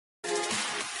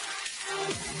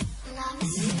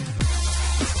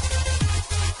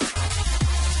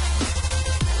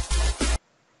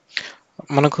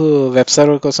మనకు web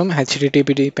server కోసం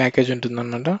హెచ్టిటిపిడి package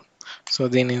ఉంటుందన్నమాట. సో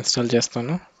దీన్ని ఇన్స్టాల్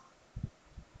చేస్తాను.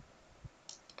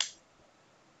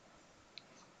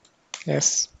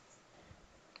 ఎస్,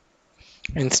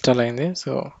 ఇన్స్టాల్ అయింది.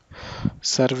 సో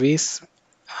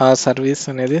ఆ సర్వీస్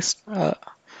అనేది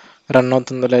రన్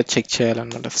అవుతుందో లేదో చెక్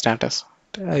చేయాలన్నమాట. స్టేటస్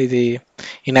ఇది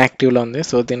ఇన్యాక్టివ్లో ఉంది.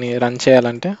 సో దీన్ని రన్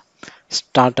చేయాలంటే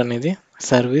స్టార్ట్ అనేది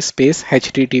service space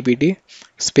హెచ్టిటిపిడి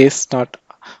space start.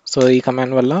 So ఈ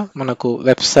కమాండ్ వల్ల మనకు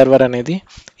వెబ్ సర్వర్ అనేది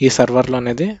ఈ సర్వర్లో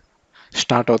అనేది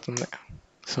స్టార్ట్ అవుతుంది.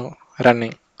 సో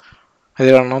రన్నింగ్ అది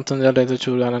రన్ అవుతుందో లేదో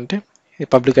చూడాలంటే ఇది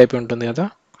పబ్లిక్ అయిపోయి ఉంటుంది కదా.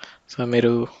 సో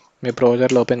మీరు మీ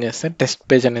బ్రౌజర్లో ఓపెన్ చేస్తే టెస్ట్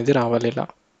పేజ్ అనేది రావాలి ఇలా.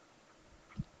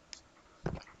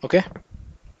 ఓకే,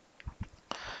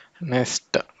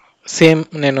 నెక్స్ట్ సేమ్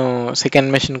నేను సెకండ్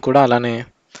మెషిన్ కూడా అలానే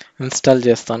ఇన్స్టాల్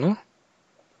చేస్తాను.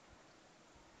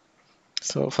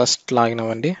 సో ఫస్ట్ లాగిన్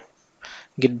అవ్వండి.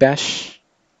 gitbash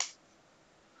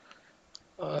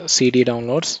cd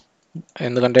డౌన్లోడ్స్,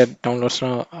 ఎందుకంటే డౌన్లోడ్స్లో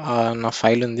నా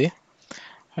ఫైల్ ఉంది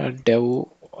dev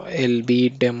lb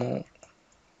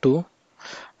demo2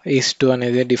 is2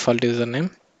 అనేది default user name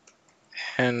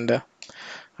and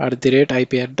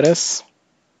 @IP address.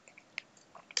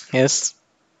 Yes,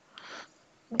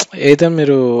 అయితే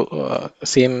మీరు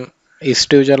సేమ్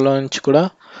ఈస్ట్ యూజర్లో నుంచి కూడా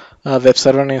వెబ్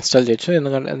సర్వర్ని ఇన్స్టాల్ చేయొచ్చు.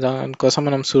 ఎందుకంటే దానికోసం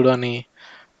మనం sudo అని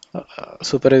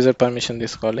సూపర్వైజర్ పర్మిషన్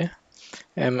తీసుకోవాలి.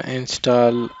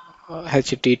 install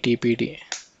httpd.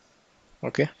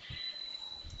 ఓకే,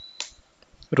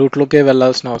 రూట్లోకే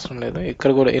వెళ్ళాల్సిన అవసరం లేదు, ఇక్కడ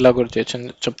కూడా ఇలా కూడా చేయొచ్చు అని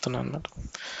చెప్తున్నాను అన్నమాట.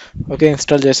 ఓకే,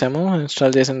 ఇన్స్టాల్ చేసాము.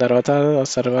 ఇన్స్టాల్ చేసిన తర్వాత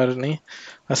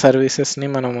ఆ సర్వీసెస్ని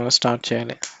మనం స్టార్ట్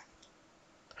చేయాలి.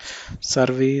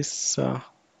 సర్వీస్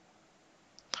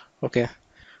ఓకే,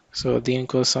 సో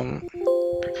దీనికోసం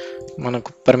మనకు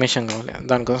పర్మిషన్ కావాలి,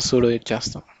 దానికోసం sudo యూజ్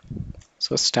చేస్తాం.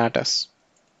 సో స్టేటస్,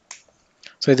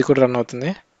 సో ఇది కూడా రన్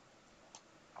అవుతుంది.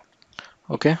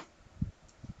 Okay,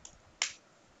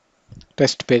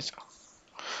 test page.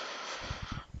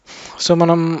 సో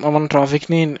మన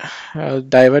ట్రాఫిక్ని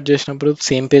డైవర్ట్ చేసినప్పుడు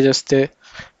సేమ్ పేజ్ వస్తే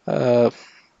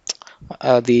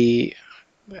అది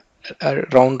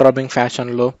రౌండ్ రాబింగ్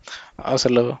ఫ్యాషన్లో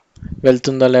అసలు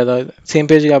వెళ్తుందా లేదా, సేమ్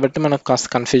పేజ్ కాబట్టి మనకు కాస్త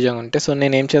కన్ఫ్యూజన్ ఉంటే, సో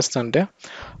నేను ఏం చేస్తాను అంటే,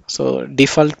 సో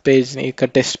డిఫాల్ట్ పేజ్ని ఇక్కడ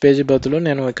టెస్ట్ పేజ్ బదులు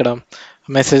నేను ఇక్కడ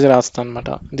మెసేజ్ రాస్తాను అనమాట.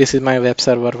 This is my web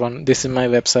server 1, this is my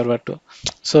web server 2.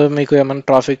 So మీకు ఏమైనా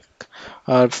ట్రాఫిక్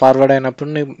ఫార్వర్డ్ అయినప్పుడు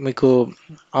మీకు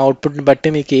అవుట్పుట్ని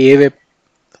బట్టి మీకు ఏ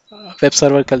వెబ్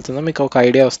సర్వర్కి వెళ్తుందో మీకు ఒక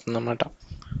ఐడియా వస్తుంది అన్నమాట.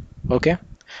 ఓకే,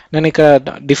 నేను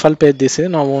ఇక్కడ డిఫాల్ట్ పేజ్ తీసి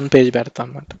నా ఓన్ పేజ్ పెడతాను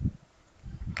అన్నమాట.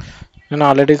 నేను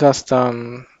ఆల్రెడీ కాస్త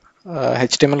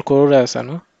HTML కోడ్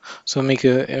రాశాను. సో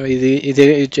మీకు ఇదే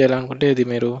యూజ్ చేయాలనుకుంటే ఇది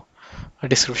మీరు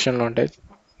డిస్క్రిప్షన్లో ఉంటాయి,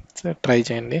 ట్రై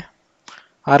చేయండి.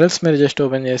 ఆర్ఎల్స్ మీరు జస్ట్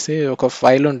ఓపెన్ చేసి ఒక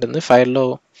ఫైల్ ఉంటుంది, ఫైల్లో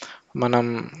మనం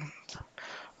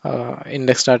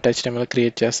index.html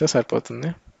క్రియేట్ చేస్తే సరిపోతుంది.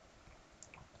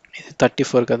 ఇది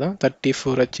 34 కదా,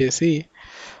 34 వచ్చేసి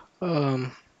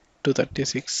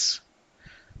 236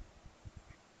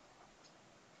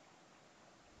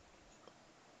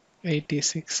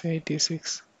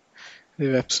 86 ఇది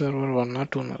వెబ్ సర్వర్ 1 or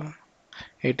 2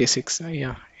 86.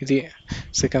 యా, ఇది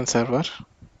second server.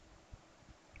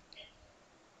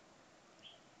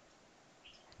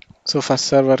 So first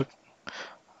server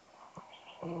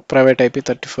private IP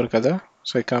 34 కదా,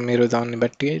 సో ఇక్కడ మీరు దాన్ని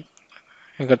బట్టి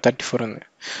ఇక్కడ 34 ఉంది.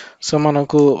 సో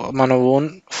మనకు మన ఓన్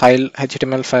ఫైల్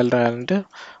HTML ఫైల్ రాయాలంటే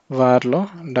వార్లో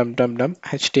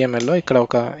www.htmlలో ఇక్కడ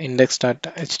ఒక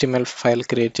index.html ఫైల్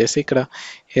క్రియేట్ చేసి ఇక్కడ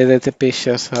ఏదైతే పేస్ట్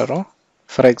చేస్తారో,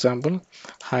 for example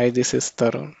hi this is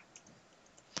Tarun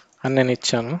అని నేను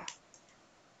ఇచ్చాను.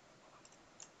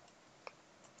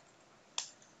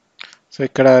 సో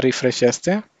ఇక్కడ రిఫ్రెష్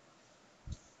చేస్తే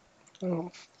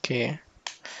ఓకే,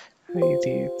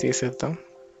 ఇది తీసేద్దాం,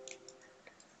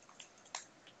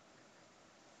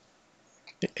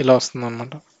 ఇలా వస్తుంది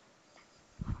అనమాట.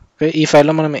 ఈ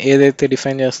ఫైల్లో మనం ఏదైతే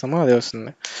డిఫైన్ చేస్తామో అదే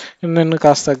వస్తుంది. నేను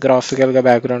కాస్త గ్రాఫికల్గా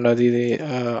బ్యాక్గ్రౌండ్ అది ఇది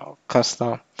కాస్త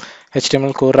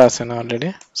HTML కోడ్ రాసాను ఆల్రెడీ,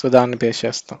 సో దాన్ని పేస్ట్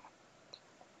చేస్తాం.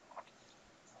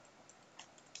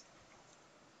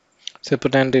 సో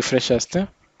ఇప్పుడు నేను రిఫ్రెష్ చేస్తే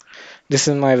this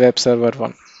is my web server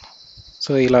 1.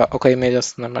 So ఇలా ఒక ఇమేజ్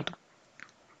వస్తుంది అన్నమాట.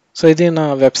 సో ఇది నా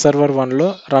వెబ్ సర్వర్ 1లో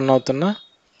రన్ అవుతున్న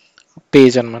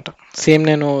పేజ్ అనమాట. సేమ్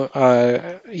నేను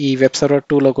ఈ వెబ్ సర్వర్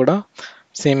 2లో కూడా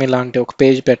సేమ్ ఇలాంటి ఒక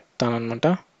పేజ్ పెడతాను అనమాట.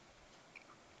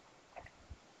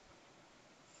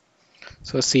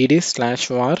 సో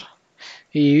cd/var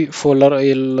ఈ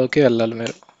ఫోల్డర్లోకి వెళ్ళాలి,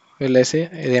 మీరు వెళ్ళేసి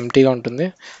ఇది ఎంటీగా ఉంటుంది,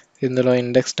 ఇందులో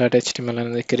index.html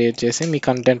అనేది క్రియేట్ చేసి మీ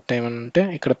కంటెంట్ ఏమైనా ఉంటే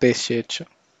ఇక్కడ పేస్ట్ చేయొచ్చు.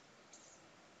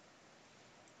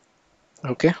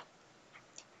 Okay,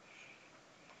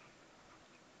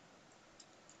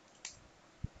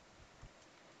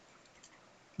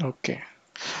 okay.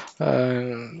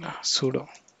 sudo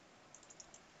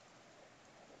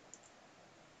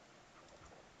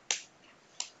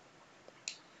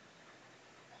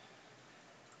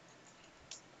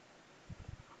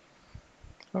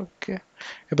okay.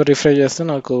 ఇప్పుడు రిఫ్రెష్ చేస్తే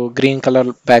నాకు గ్రీన్ కలర్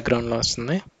బ్యాక్గ్రౌండ్లో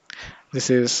వస్తుంది. దిస్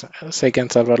ఈజ్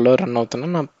సెకండ్ సర్వర్లో రన్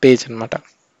అవుతున్న నా పేజ్ అనమాట.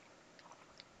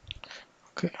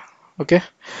 Okay, okay.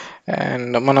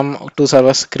 అండ్ మనం 2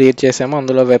 సర్వర్స్ క్రియేట్ చేసాము,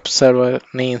 అందులో వెబ్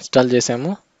సర్వర్ని ఇన్స్టాల్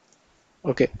చేసాము.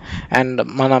 ఓకే, అండ్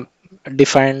మన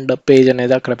డిఫైన్డ్ పేజ్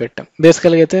అనేది అక్కడ పెట్టాం.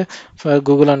 బేసికల్గా అయితే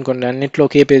గూగుల్ అనుకోండి, అన్నిట్లో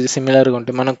ఒకే పేజ్ సిమిలర్గా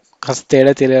ఉంటుంది, మనకు కాస్త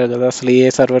తేడా తెలియదు కదా అసలు ఏ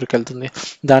సర్వర్కి వెళ్తుంది.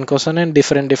 దానికోసం నేను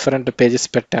డిఫరెంట్ పేజెస్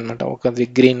పెట్టాను అనమాట. ఒకటి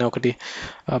గ్రీన్, ఒకటి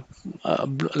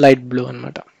లైట్ బ్లూ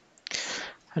అనమాట.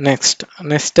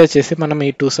 నెక్స్ట్ వచ్చేసి మనం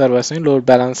ఈ 2 సర్వర్స్ని లోడ్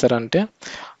బ్యాలెన్సర్ అంటే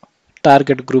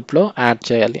టార్గెట్ గ్రూప్లో యాడ్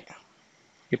చేయాలి.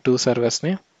 ఈ 2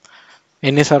 సర్వర్స్ని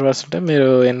ఎన్ని సర్వర్స్ ఉంటే మీరు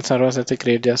ఎన్ని సర్వర్స్ అయితే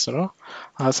క్రియేట్ చేస్తారో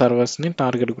ఆ సర్వర్స్ని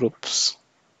టార్గెట్ గ్రూప్స్లో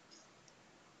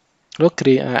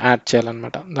యాడ్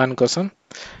చేయాలన్నమాట. దానికోసం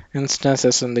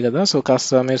ఇన్స్టాన్సెస్ ఉంది కదా, సో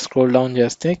కాస్త మీరు స్క్రోల్ డౌన్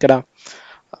చేస్తే ఇక్కడ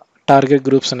టార్గెట్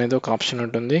గ్రూప్స్ అనేది ఒక ఆప్షన్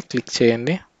ఉంటుంది, క్లిక్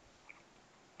చేయండి.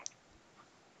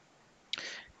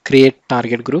 Create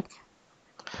target group,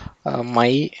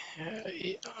 my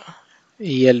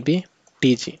ELB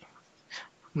TG,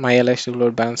 my elastic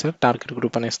load balancer target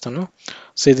group అని ఇస్తాను.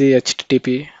 సో ఇది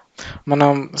హెచ్టిటిపి. మనం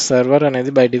సర్వర్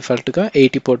అనేది బై డిఫాల్ట్గా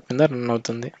 80 పోర్ట్ మీద రన్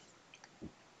అవుతుంది.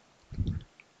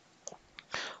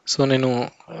 సో నేను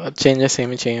చేంజెస్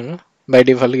ఏమి చేయను, బై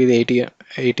డిఫాల్ట్గా ఇది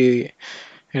 80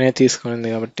 అనేది తీసుకునింది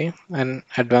కాబట్టి. అండ్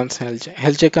అడ్వాన్స్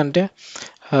హెల్త్ చెక్ అంటే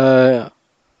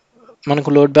మనకు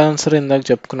లోడ్ బ్యాలెన్సర్ ఇందాక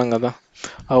చెప్పుకున్నాం కదా,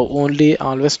 ఓన్లీ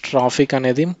ఆల్వేస్ ట్రాఫిక్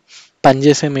అనేది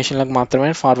పనిచేసే మెషిన్లకు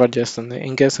మాత్రమే ఫార్వర్డ్ చేస్తుంది.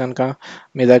 ఇన్కేస్ కనుక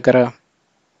మీ దగ్గర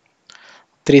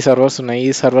 3 సర్వర్స్ ఉన్నాయి,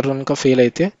 ఈ సర్వర్ కనుక ఫెయిల్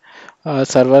అయితే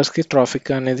సర్వర్స్కి ట్రాఫిక్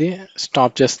అనేది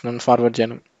స్టాప్ చేస్తుంది ఫార్వర్డ్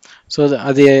చేయడం. సో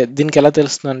అది దీనికి ఎలా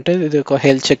తెలుస్తుంది అంటే ఇది ఒక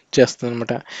హెల్త్ చెక్ చేస్తుంది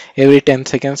అనమాట. ఎవ్రీ 10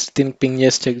 సెకండ్స్ దీనికి పింగ్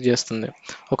చేసి చెక్ చేస్తుంది.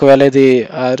 ఒకవేళ ఇది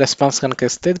రెస్పాన్స్ కనుక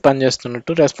ఇస్తే ఇది పని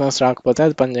చేస్తున్నట్టు, రెస్పాన్స్ రాకపోతే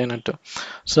అది పని చేయనట్టు.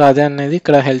 సో అదే అనేది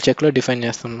ఇక్కడ హెల్త్ చెక్లో డిఫైన్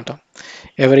చేస్తుంది అనమాట.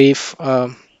 ఎవ్రీ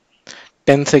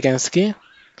 10 సెకండ్స్కి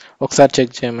ఒకసారి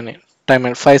చెక్ చేయమని.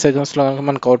 5 సెకండ్స్లో కనుక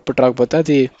మనకు అవుట్పుట్ రాకపోతే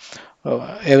అది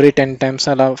ఎవ్రీ 10 టైమ్స్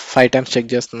అలా 5 టైమ్స్ చెక్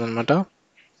చేస్తుంది అనమాట.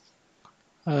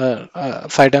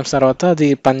 5 టైమ్స్ తర్వాత అది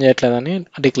పని చేయట్లేదని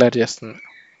డిక్లేర్ చేస్తుంది.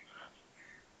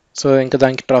 సో ఇంకా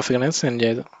దానికి ట్రాఫిక్ అనేది సెండ్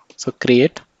చేయదు. సో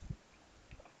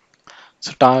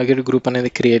సో టార్గెట్ గ్రూప్ అనేది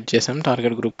క్రియేట్ చేసాం,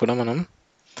 టార్గెట్ గ్రూప్ కూడా మనం.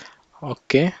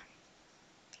 ఓకే,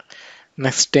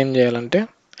 నెక్స్ట్ ఏం చేయాలంటే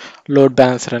లోడ్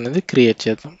బ్యాలెన్సర్ అనేది క్రియేట్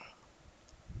చేద్దాం.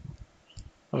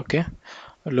 Okay,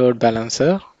 load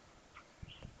balancer,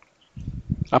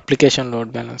 application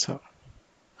load balancer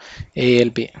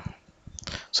ALB.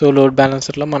 So load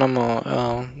బ్యాలెన్సర్లో మనము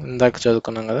ఇందాక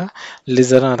చదువుకున్నాం కదా,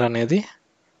 లిజనర్ అనేది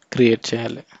క్రియేట్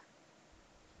చేయాలి.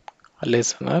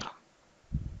 లిజనర్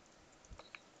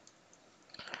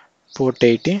పోర్ట్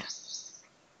 80,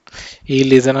 ఈ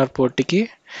లిజనర్ పోర్ట్కి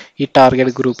ఈ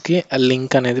టార్గెట్ గ్రూప్కి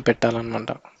లింక్ అనేది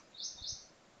పెట్టాలన్నమాట.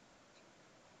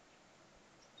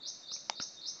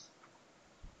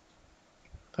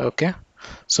 ఓకే,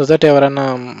 సో దట్ ఎవరైనా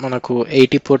మనకు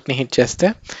 80 పోర్ట్ని హిట్ చేస్తే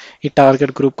ఈ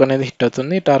టార్గెట్ గ్రూప్ అనేది హిట్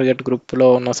అవుతుంది. ఈ టార్గెట్ గ్రూప్లో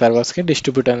ఉన్న సర్వర్స్కి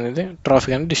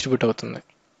ట్రాఫిక్ అనేది డిస్ట్రిబ్యూట్ అవుతుంది.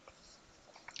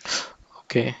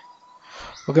 Okay,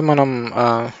 okay. మనం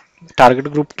టార్గెట్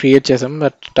గ్రూప్ క్రియేట్ చేసాం,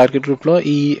 బట్ టార్గెట్ గ్రూప్లో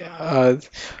ఈ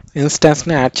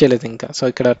ఇన్స్టాన్స్ని యాడ్ చేయలేదు ఇంకా. సో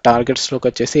ఇక్కడ టార్గెట్స్లోకి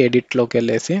వచ్చేసి ఎడిట్లోకి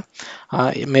వెళ్ళేసి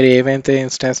మీరు ఏవైతే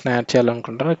ఇన్స్టాన్స్ని యాడ్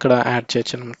చేయాలనుకుంటారో ఇక్కడ యాడ్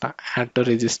చేయొచ్చు అనమాట. Add to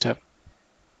register.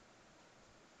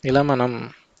 ఇలా మనం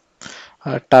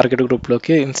టార్గెట్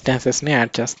గ్రూప్లోకి ఇన్స్టాన్సెస్ని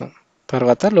యాడ్ చేస్తాం.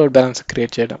 తర్వాత లోడ్ బ్యాలెన్సర్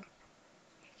క్రియేట్ చేయడం.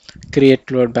 Create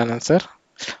load balancer,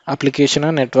 application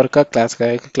network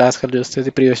class చూస్తే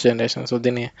ఇది ప్రీవియస్ జనరేషన్, సో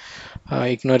దీన్ని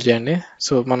ఇగ్నోర్ చేయండి.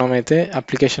 సో మనమైతే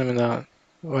అప్లికేషన్ మీద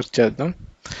వర్క్ చేద్దాం.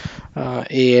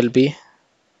 ఏఎల్బి,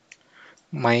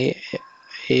 మై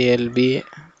ఏఎల్బి,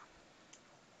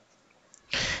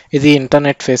 ఇది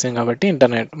ఇంటర్నెట్ ఫేసింగ్ కాబట్టి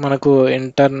మనకు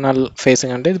ఇంటర్నల్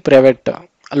ఫేసింగ్ అంటే ఇది ప్రైవేట్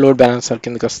లోడ్ బ్యాలెన్సర్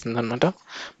కిందకి వస్తుంది అనమాట.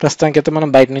 ప్రస్తుతానికి అయితే మనం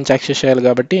బయట నుంచి యాక్సెస్ చేయాలి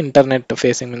కాబట్టి ఇంటర్నెట్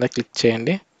ఫేసింగ్ మీద క్లిక్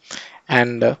చేయండి.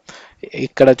 అండ్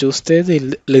ఇక్కడ చూస్తే ఇది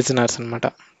లిజనర్స్ అనమాట,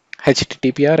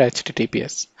 HTTP are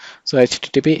HTTPS. So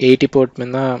HTTP 80 port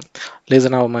మీద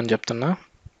లిజన్ అవ్వమని చెప్తున్నా.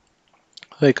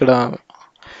 సో ఇక్కడ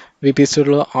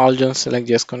విపిసిలో ఆల్ జోన్స్ సెలెక్ట్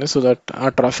చేసుకోండి, సో దట్ ఆ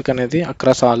ట్రాఫిక్ అనేది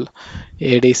అక్రాస్ ఆల్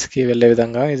ఏడీస్కి వెళ్ళే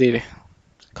విధంగా ఇది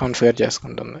కాన్ఫిగర్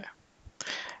చేసుకుంటుంది.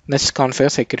 Next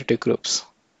configure security groups.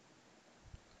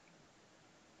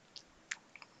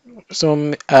 So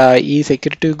ఈ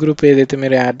సెక్యూరిటీ గ్రూప్ ఏదైతే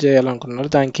మీరు యాడ్ చేయాలనుకున్నారో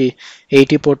దానికి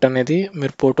 80 పోర్ట్ అనేది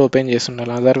మీరు పోర్ట్ ఓపెన్ చేసి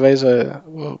ఉండాలి, otherwise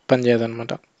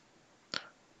పనిచేయదన్నమాట.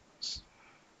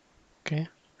 Okay,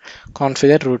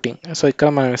 configure routing. So ఇక్కడ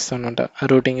మనం ఇస్తాం అనమాట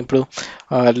రూటింగ్. ఇప్పుడు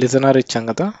లిజనర్ ఇచ్చాం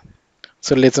కదా,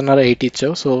 సో లిజనర్ 80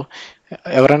 ఇచ్చావు. సో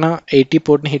ఎవరైనా 80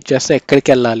 పోర్ట్ని హిట్ చేస్తే ఎక్కడికి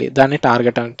వెళ్ళాలి, దాన్ని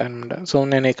టార్గెట్ అంట అనమాట. సో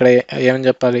నేను ఇక్కడ ఏమని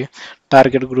చెప్పాలి,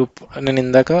 టార్గెట్ గ్రూప్, నేను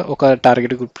ఇందాక ఒక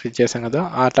టార్గెట్ గ్రూప్ క్రియేట్ చేశాను కదా,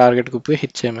 ఆ టార్గెట్ గ్రూప్కి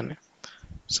హిట్ చేయమని.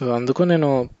 సో అందుకు నేను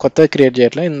కొత్తగా క్రియేట్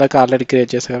చేయట్లేదు, ఇందాక ఆల్రెడీ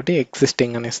క్రియేట్ చేశాను కాబట్టి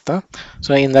ఎగ్జిస్టింగ్ అని ఇస్తా.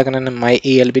 సో ఇందాక నేను మై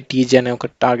ఈఎల్బి టీజీ అనే ఒక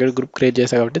టార్గెట్ గ్రూప్ క్రియేట్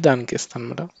చేశాను కాబట్టి దానికి ఇస్తాను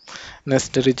అనమాట.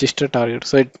 Next register target.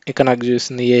 సో ఇక్కడ నాకు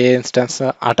చూసింది ఏ ఇన్స్టెన్స్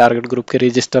ఆ టార్గెట్ గ్రూప్కి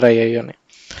రిజిస్టర్ అయ్యాయి అని.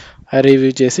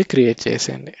 రివ్యూ చేసి క్రియేట్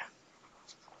చేసేయండి,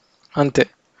 అంతే.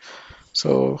 సో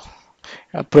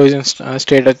ప్రొవిజన్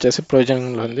స్టేట్ వచ్చేసి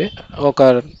ప్రొవిజనింగ్లో ఉంది, ఒక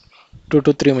 2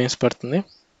 to 3 minutes పడుతుంది.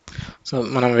 సో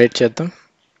మనం వెయిట్ చేద్దాం.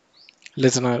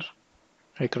 లిజనర్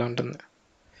ఇక్కడ ఉంటుంది.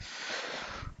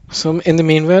 So in the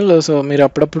mean while, so మీరు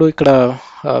అప్పుడప్పుడు ఇక్కడ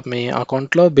మీ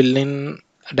అకౌంట్లో బిల్లింగ్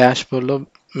డాష్బోర్డ్లో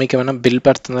మీకు ఏమైనా బిల్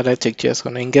పడుతుందా లేదా చెక్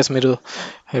చేసుకోండి. ఇన్ కేస్ మీరు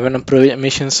ఏమైనా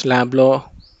మిషన్స్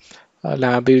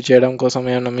ల్యాబ్ యూజ్ చేయడం కోసం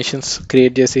ఏమైనా మిషన్స్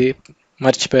క్రియేట్ చేసి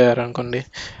మర్చిపోయారు అనుకోండి,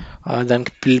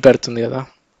 దానికి బిల్ పెడుతుంది కదా.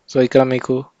 సో ఇక్కడ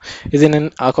మీకు ఇది నేను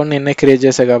అకౌంట్ నిన్నే క్రియేట్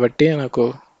చేసా కాబట్టి నాకు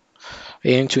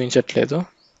ఏం చూపించట్లేదు.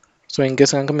 సో ఇన్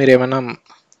కేస్ కనుక మీరు ఏమైనా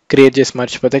క్రియేట్ చేసి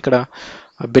మర్చిపోతే ఇక్కడ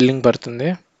బిల్లింగ్ పడుతుంది.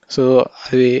 సో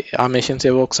అది ఆ మెషిన్స్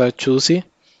ఏవో ఒకసారి చూసి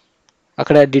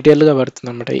అక్కడ డీటెయిల్గా పడుతుంది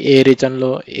అనమాట, ఏ రీజన్లో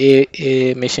ఏ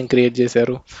మెషిన్ క్రియేట్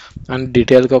చేశారు అని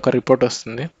డీటెయిల్గా ఒక రిపోర్ట్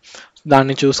వస్తుంది.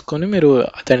 దాన్ని చూసుకొని మీరు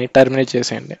దాన్ని టర్మినేట్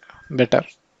చేసేయండి, బెటర్.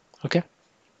 Okay,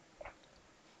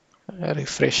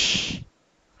 refresh.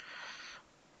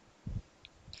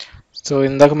 సో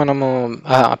ఇందాక మనము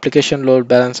application load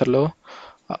బ్యాలెన్సర్లో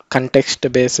context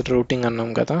based routing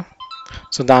అన్నాం కదా,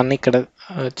 సో దాన్ని ఇక్కడ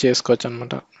చేసుకోవచ్చు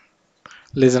అనమాట.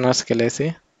 లిజనర్స్కి వెళ్ళేసి,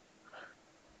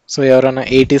 సో ఎవరైనా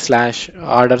 80/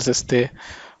 ఆర్డర్స్ ఇస్తే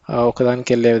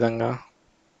ఒకదానికి వెళ్ళే విధంగా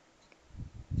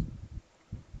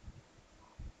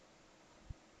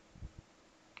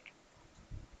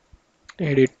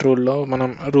ఎడిట్ రూల్లో మనం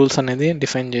రూల్స్ అనేది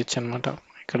డిఫైన్ చేయొచ్చు అనమాట.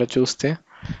 ఇక్కడ చూస్తే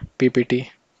పీపీటీ,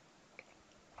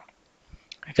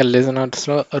 ఇక్కడ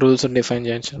లిజనర్స్లో రూల్స్ డిఫైన్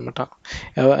చేయొచ్చు అనమాట.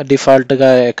 డిఫాల్ట్గా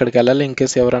ఎక్కడికి వెళ్ళాలి, ఇన్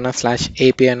కేస్ ఎవరైనా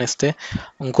 /AP అని ఇస్తే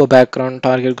ఇంకో బ్యాక్గ్రౌండ్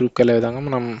టార్గెట్ గ్రూప్కి వెళ్ళే విధంగా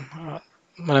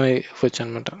మనం ఇవ్వచ్చు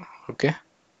అనమాట. Okay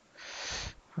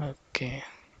okay,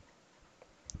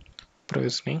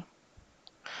 provisioning.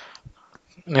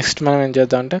 నెక్స్ట్ మనం ఏం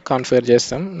చేద్దాం అంటే కాన్ఫిగర్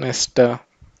చేస్తాం. నెక్స్ట్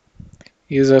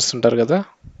యూజర్స్ ఉంటారు కదా,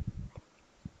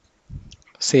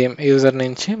 సేమ్ యూజర్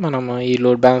నుంచి మనం ఈ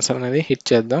లోడ్ బ్యాలెన్సర్ అనేది హిట్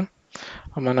చేద్దాం.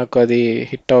 మనకు అది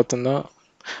హిట్ అవుతుందో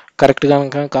కరెక్ట్గా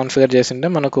కనుక కాన్ఫిగర్ చేసింటే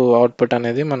మనకు అవుట్పుట్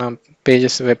అనేది మన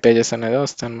వెబ్ పేజెస్ అనేది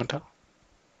వస్తాయి అనమాట.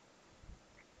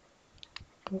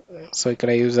 సో ఇక్కడ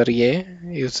యూజర్ ఏ,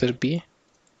 యూజర్ బి,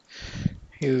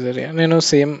 యూజర్ ఏ. నేను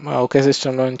సేమ్ ఒకే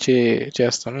సిస్టంలో నుంచి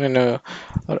చేస్తాను. నేను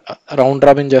రౌండ్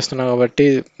రాబిన్ చేస్తున్నాను కాబట్టి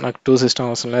నాకు 2 సిస్టమ్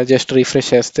అవసరం లేదు. జస్ట్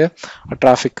రిఫ్రెష్ చేస్తే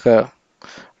ట్రాఫిక్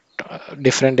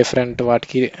డిఫరెంట్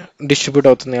వాటికి డిస్ట్రిబ్యూట్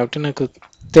అవుతుంది కాబట్టి నాకు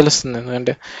తెలుస్తుంది.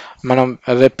 ఎందుకంటే మనం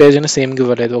వెబ్ పేజ్ని సేమ్గా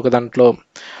ఇవ్వలేదు, ఒక దాంట్లో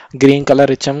గ్రీన్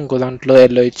కలర్ ఇచ్చాం, ఇంకో దాంట్లో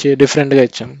ఎల్లో ఇచ్చి డిఫరెంట్గా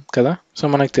ఇచ్చాం కదా. సో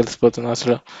మనకు తెలిసిపోతుంది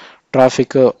అసలు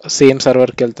ట్రాఫిక్ సేమ్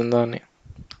సర్వర్కి వెళ్తుందో అని.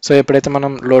 సో ఎప్పుడైతే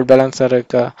మనం లోడ్ బ్యాలెన్సర్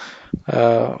యొక్క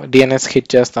డిఎన్ఎస్కి హిట్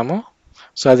చేస్తామో,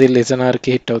 సో అది లిజనర్కి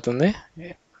హిట్ అవుతుంది.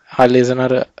 ఆ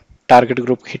లిజనర్ టార్గెట్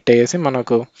గ్రూప్కి హిట్ అయ్యేసి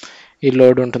మనకు ఈ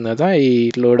లోడ్ ఉంటుంది కదా, ఈ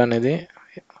లోడ్ అనేది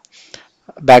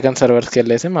బ్యాక్ అండ్ సర్వర్స్కి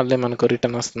వెళ్ళేసి మళ్ళీ మనకు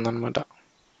రిటర్న్ వస్తుంది అనమాట.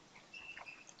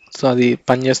 సో అది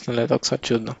పనిచేస్తుంది లేదా ఒకసారి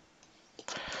చూద్దాం.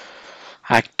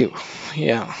 Active,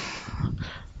 yeah.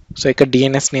 సో ఇక్కడ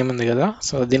డిఎన్ఎస్ నేమ్ ఉంది కదా,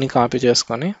 సో దీన్ని కాపీ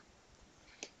చేసుకొని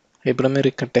ఇప్పుడు మీరు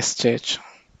ఇక్కడ టెస్ట్ చేయొచ్చు.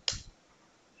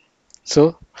 సో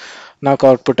నాకు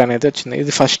అవుట్పుట్ అనేది వచ్చింది.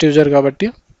 ఇది ఫస్ట్ యూజర్ కాబట్టి,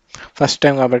 ఫస్ట్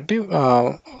టైం కాబట్టి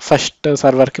ఫస్ట్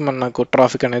సర్వర్కి నాకు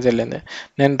ట్రాఫిక్ అనేది వెళ్ళింది.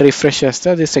 నేను రిఫ్రెష్ చేస్తే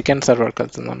అది సెకండ్ సర్వర్కి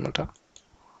వెళ్తుంది అనమాట.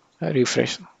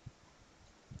 రిఫ్రెష్.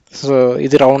 సో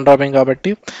ఇది రౌండ్ రాబిన్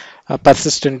కాబట్టి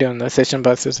పర్సిస్టెంట్ ఉంది, సెషన్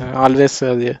పర్సిస్టెంట్ ఆల్వేస్.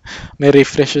 అది మీరు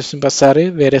రిఫ్రెష్ చేసిన ప్రతిసారి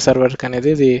వేరే సర్వర్కి అనేది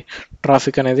ఇది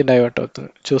ట్రాఫిక్ అనేది డైవర్ట్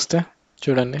అవుతుంది.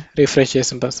 చూడండి, రిఫ్రెష్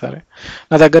చేసిన ప్రతిసారి.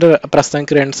 నా దగ్గర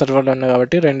ప్రస్తుతానికి 2 సర్వర్లు ఉన్నాయి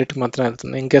కాబట్టి రెండింటికి మాత్రం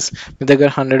వెళ్తుంది. ఇన్కేస్ మీ దగ్గర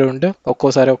 100 ఉంటే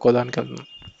ఒక్కోసారి ఒక్కో దానికి వెళ్తుంది.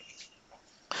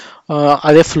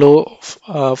 అదే ఫ్లో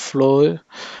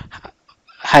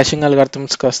హ్యాషింగ్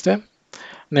అల్గారిథమ్స్కి వస్తే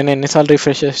నేను ఎన్నిసార్లు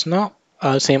రిఫ్రెష్ చేసినా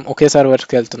సేమ్ ఒకే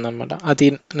సర్వర్కి వెళ్తుంది అనమాట. అది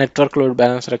నెట్వర్క్ లోడ్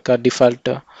బ్యాలెన్సర్ యొక్క డిఫాల్ట్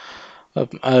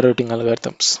రూటింగ్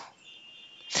అల్గారిథమ్స్.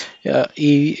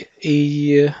 ఈ ఈ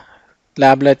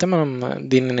ల్యాబ్లో అయితే మనం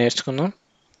దీన్ని నేర్చుకున్నాం.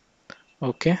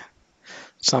 ఓకే,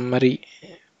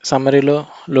 సమ్మరీలో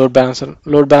లోడ్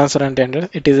బ్యాలెన్సర్ అంటే ఏంటంటే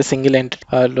it is a single entity.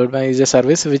 Load balance is a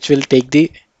service which will take the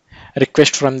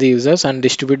request from the users and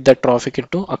distribute the traffic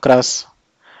into across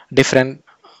different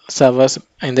servers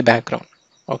in the background.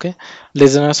 Okay,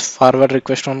 listeners forward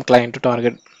request from client to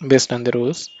target based on the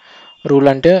rule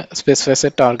అంటే specifies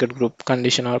a target group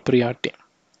condition or priority.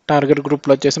 Target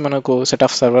గ్రూప్లో వచ్చేసి మనకు set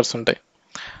of servers ఉంటాయి.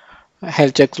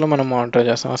 Health చెక్స్లో మనం monitor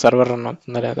చేస్తాం ఆ server run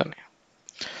అవుతుందా లేదని.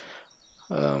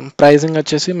 ప్రైజింగ్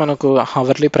వచ్చేసి మనకు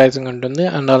హవర్లీ ప్రైజింగ్ ఉంటుంది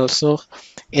and also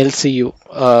LCU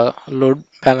load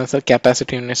balancer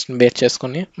capacity యూనిట్స్ని base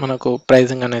చేసుకొని మనకు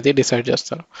ప్రైజింగ్ అనేది డిసైడ్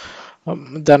చేస్తారు.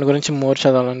 దాని గురించి మోర్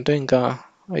చదవాలంటే ఇంకా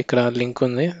ఇక్కడ లింక్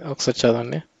ఉంది, ఒకసారి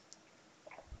చదవండి.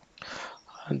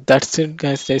 That's it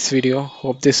guys, this video.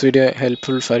 Hope this video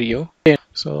helpful for you.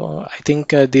 So I think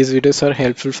these videos are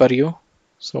helpful for you.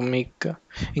 So మీకు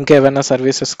ఇంకా ఏమైనా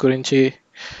సర్వీసెస్ గురించి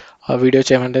వీడియో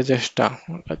చేయమంటే జస్ట్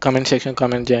కమెంట్ సెక్షన్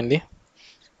కామెంట్ చేయండి.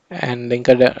 అండ్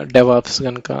ఇంకా డెవాప్స్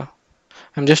కనుక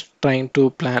I'm just trying to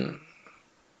plan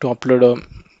to upload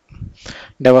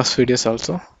DevOps videos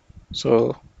also. So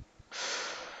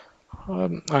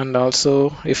and also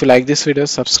if you like this video,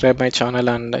 subscribe my channel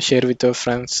and share with your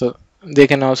friends so they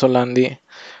can also learn the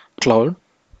cloud.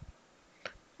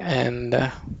 And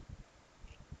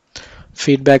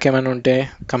feedback ఏమైనా ఉంటే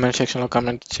comment సెక్షన్లో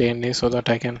comment చేయండి so that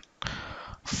I can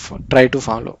try to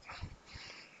follow.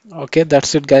 Okay,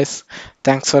 that's it guys,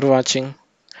 thanks for watching,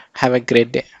 have a great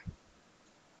day.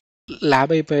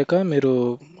 Lab అయిపోయాక మీరు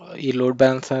ఈ load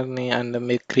బ్యాలెన్సర్ని and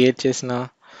మీరు create చేసిన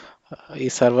ఈ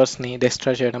సర్వర్స్ని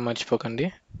డిస్ట్రాయ్ చేయడం మర్చిపోకండి.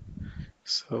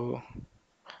 So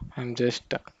I'm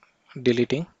just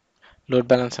deleting. Load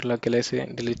బ్యాలెన్సర్లోకి వెళ్ళేసి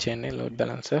డిలీట్ చేయండి లోడ్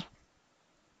బ్యాలెన్సర్.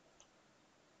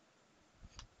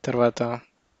 తర్వాత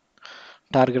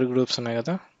టార్గెట్ గ్రూప్స్ ఉన్నాయి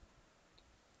కదా,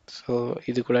 సో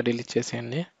ఇది కూడా డిలీట్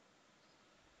చేసేయండి.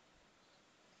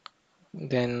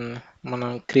 దెన్ మనం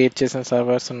క్రియేట్ చేసిన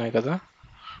సర్వర్స్ ఉన్నాయి కదా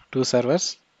 2 సర్వర్స్,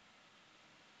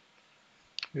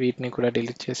 వీటిని కూడా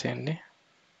డిలీట్ చేసేయండి,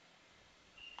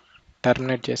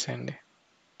 టర్మినేట్ చేసేయండి.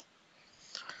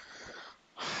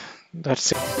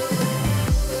 That's it.